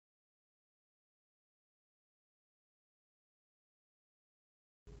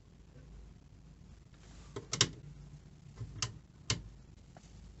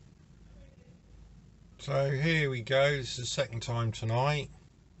So here we go, this is the second time tonight,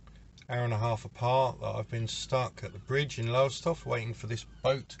 hour and a half apart, that I've been stuck at the bridge in Lowestoft waiting for this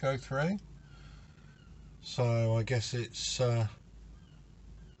boat to go through. So I guess it's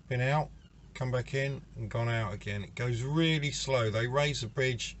been out, come back in and gone out again. It goes really slow. They raise the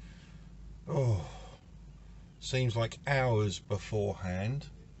bridge, seems like hours beforehand.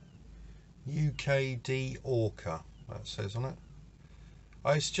 UKD Orca, that says on it.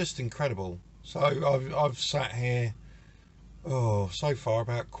 It's just incredible. So I've sat here so far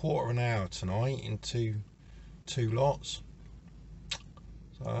about a quarter of an hour tonight in two lots,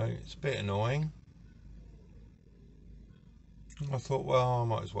 so it's a bit annoying. I thought, well, I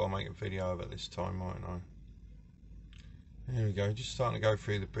might as well make a video of it this time, mightn't I? Here we go, just starting to go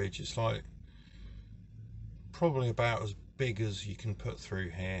through the bridge. It's like probably about as big as you can put through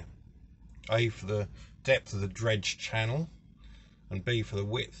here. A, for the depth of the dredge channel, and B, for the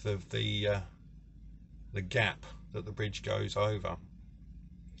width of the gap that the bridge goes over.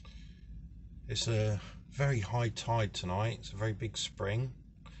 It's a very high tide tonight. It's a very big spring.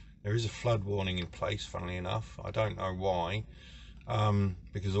 There is a flood warning in place, funnily enough. I don't know why,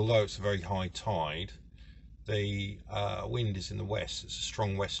 because although it's a very high tide, the wind is in the west. It's a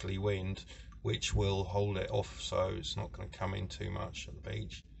strong westerly wind which will hold it off, so it's not going to come in too much at the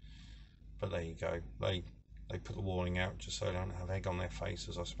beach. But there you go, they put the warning out just so they don't have egg on their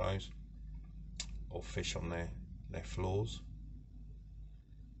faces, I suppose, or fish on their floors.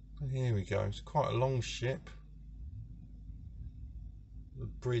 Here we go, it's quite a long ship. The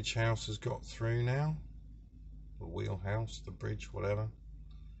bridge house has got through now, the wheelhouse, the bridge, whatever.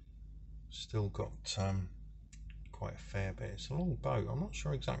 Still got quite a fair bit. It's a long boat, I'm not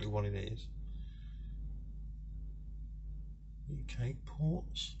sure exactly what it is. UK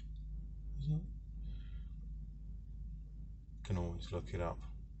ports, is it? Can always look it up.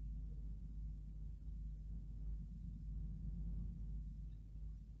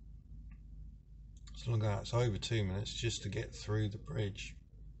 So look at that, it's over 2 minutes just to get through the bridge.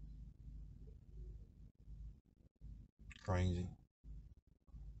 Crazy.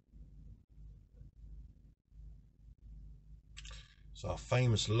 It's our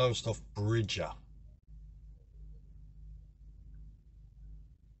famous Lowestoft bridger.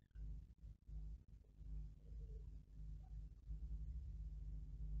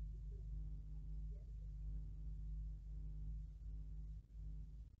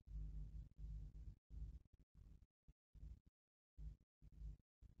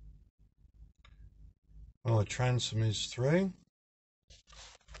 Well, the transom is through.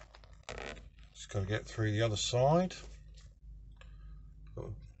 Just got to get through the other side. Got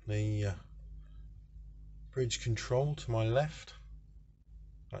the bridge control to my left.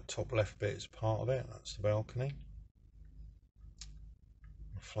 That top left bit is part of it. That's the balcony.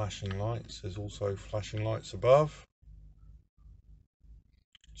 Flashing lights. There's also flashing lights above,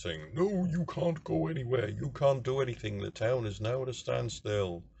 saying, "No, you can't go anywhere. You can't do anything. The town is now at a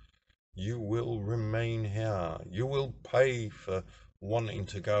standstill. You will remain here. You will pay for wanting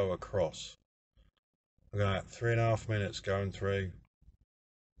to go across." Look at that, 3.5 minutes going through.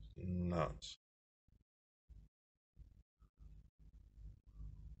 Nuts.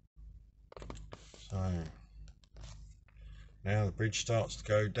 So now the bridge starts to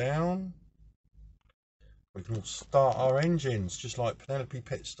go down. We can start our engines just like Penelope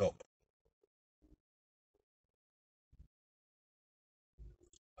pit stop.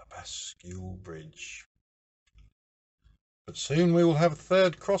 Bascule Bridge. But soon we will have a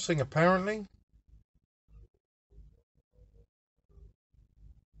third crossing, apparently.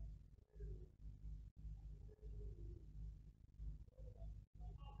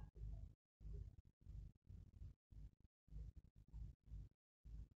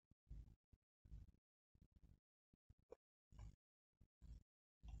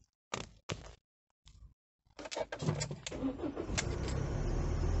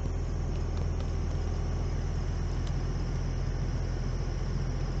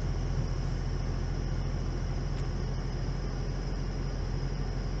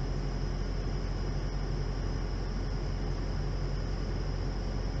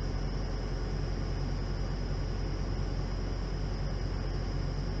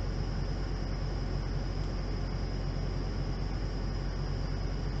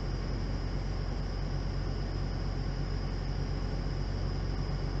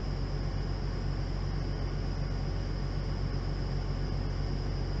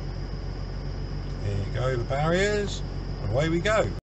 There you go, the barriers, and away we go.